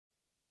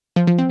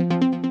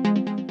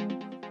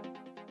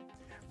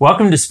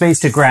Welcome to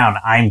Space to Ground.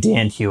 I'm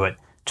Dan Hewitt.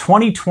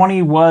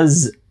 2020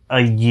 was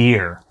a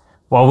year.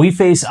 While we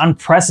face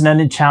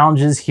unprecedented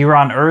challenges here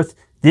on Earth,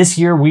 this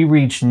year we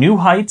reached new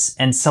heights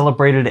and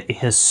celebrated a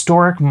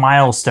historic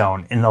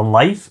milestone in the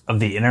life of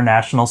the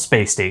International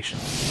Space Station.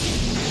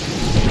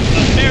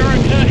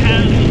 America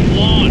has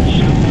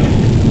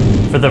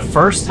launched. For the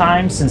first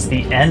time since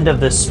the end of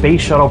the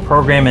Space Shuttle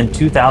program in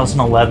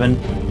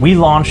 2011, we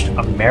launched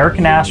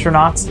American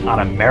astronauts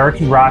on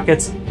American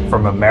rockets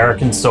from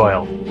American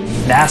soil.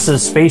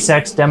 NASA's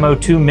SpaceX Demo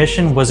 2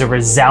 mission was a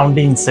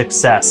resounding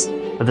success,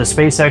 with the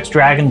SpaceX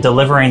Dragon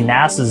delivering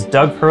NASA's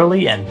Doug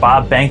Hurley and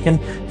Bob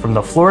Behnken from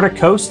the Florida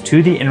coast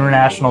to the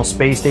International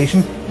Space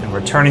Station and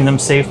returning them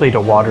safely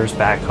to waters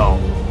back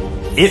home.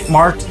 It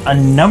marked a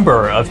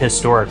number of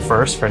historic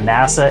firsts for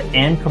NASA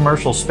and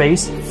commercial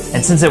space,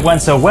 and since it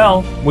went so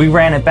well, we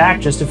ran it back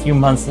just a few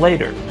months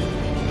later.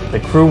 The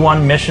Crew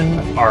 1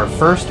 mission, our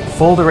first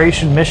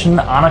full-duration mission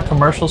on a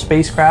commercial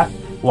spacecraft,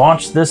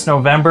 launched this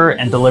November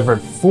and delivered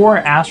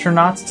 4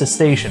 astronauts to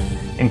station,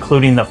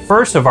 including the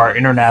first of our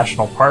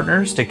international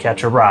partners to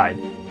catch a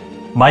ride.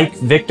 Mike,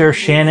 Victor,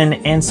 Shannon,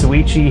 and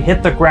Suichi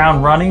hit the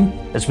ground running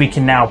as we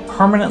can now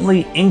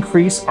permanently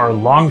increase our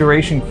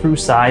long-duration crew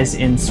size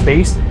in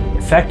space,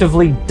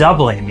 effectively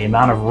doubling the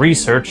amount of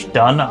research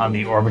done on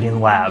the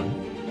orbiting lab.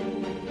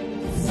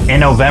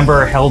 And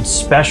November held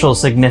special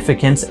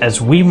significance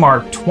as we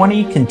marked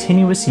 20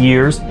 continuous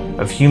years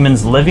of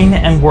humans living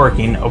and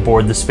working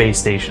aboard the space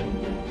station.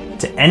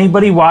 To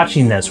anybody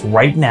watching this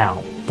right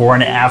now,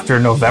 born after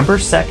November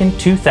 2nd,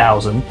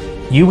 2000,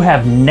 you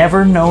have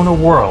never known a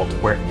world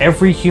where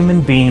every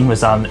human being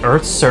was on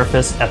Earth's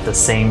surface at the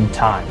same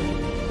time.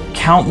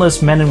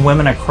 Countless men and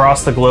women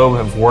across the globe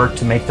have worked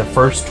to make the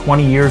first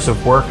 20 years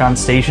of work on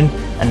station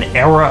an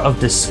era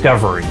of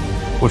discovery,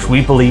 which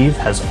we believe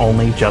has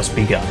only just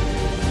begun.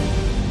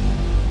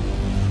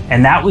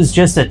 And that was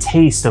just a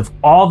taste of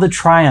all the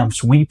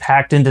triumphs we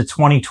packed into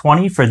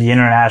 2020 for the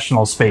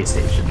International Space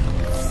Station.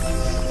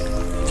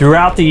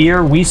 Throughout the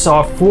year, we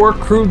saw 4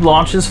 crewed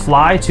launches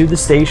fly to the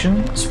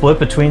station, split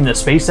between the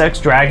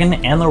SpaceX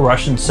Dragon and the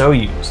Russian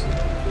Soyuz.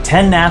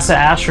 10 NASA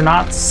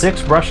astronauts,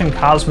 6 Russian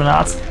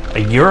cosmonauts,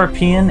 a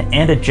European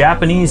and a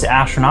Japanese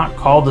astronaut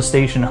called the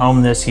station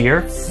home this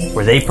year,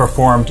 where they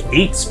performed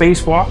 8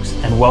 spacewalks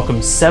and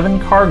welcomed 7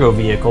 cargo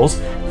vehicles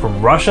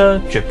from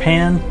Russia,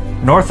 Japan,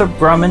 Northrop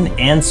Grumman,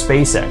 and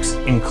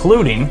SpaceX,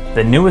 including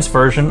the newest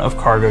version of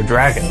Cargo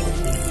Dragon.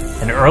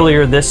 And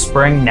earlier this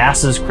spring,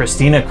 NASA's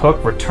Christina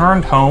Koch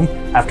returned home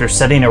after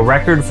setting a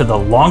record for the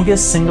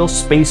longest single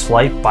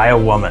spaceflight by a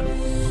woman.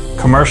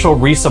 Commercial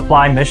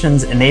resupply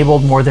missions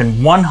enabled more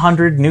than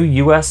 100 new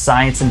U.S.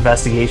 science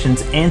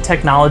investigations and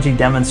technology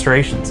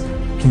demonstrations,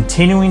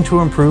 continuing to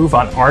improve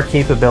on our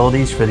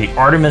capabilities for the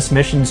Artemis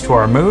missions to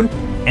our moon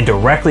and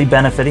directly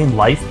benefiting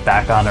life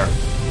back on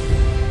Earth.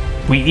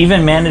 We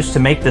even managed to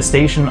make the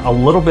station a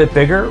little bit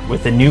bigger,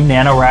 with the new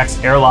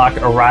NanoRacks airlock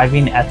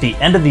arriving at the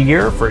end of the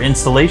year for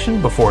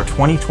installation before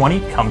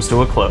 2020 comes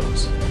to a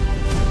close.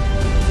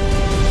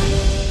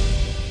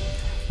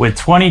 With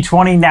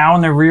 2020 now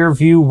in the rear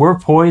view, we're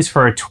poised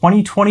for a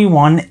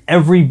 2021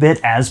 every bit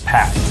as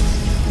packed.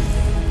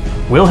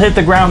 We'll hit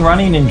the ground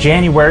running in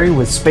January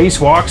with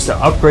spacewalks to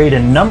upgrade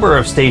a number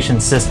of station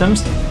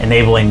systems,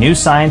 enabling new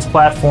science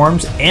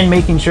platforms and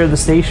making sure the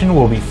station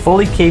will be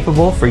fully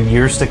capable for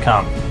years to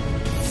come.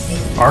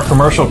 Our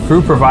commercial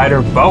crew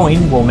provider,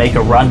 Boeing, will make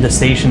a run to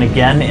station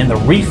again in the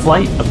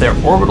reflight of their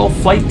orbital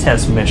flight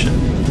test mission,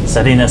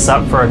 setting us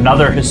up for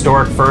another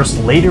historic first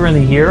later in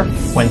the year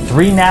when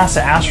 3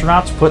 NASA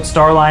astronauts put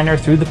Starliner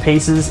through the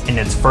paces in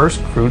its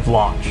first crewed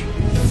launch.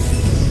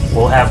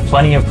 We'll have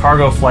plenty of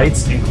cargo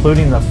flights,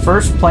 including the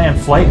first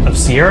planned flight of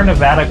Sierra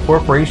Nevada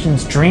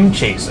Corporation's Dream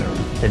Chaser,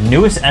 the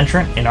newest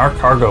entrant in our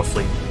cargo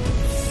fleet.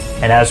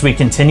 And as we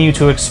continue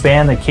to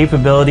expand the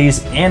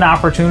capabilities and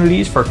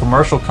opportunities for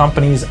commercial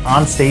companies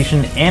on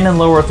station and in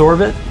low Earth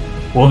orbit,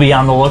 we'll be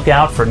on the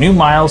lookout for new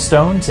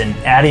milestones in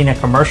adding a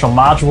commercial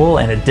module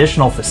and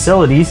additional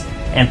facilities,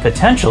 and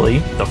potentially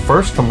the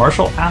first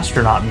commercial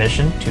astronaut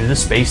mission to the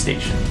space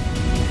station.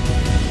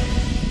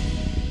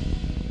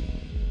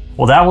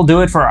 Well, that will do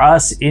it for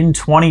us in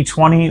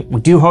 2020. We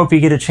do hope you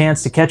get a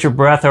chance to catch your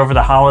breath over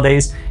the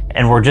holidays,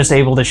 and we're just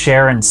able to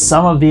share in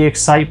some of the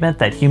excitement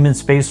that human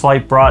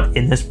spaceflight brought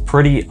in this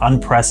pretty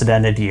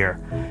unprecedented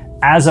year.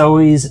 As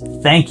always,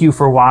 thank you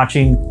for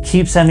watching.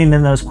 Keep sending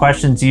in those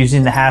questions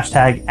using the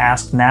hashtag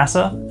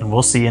AskNASA, and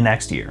we'll see you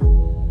next year.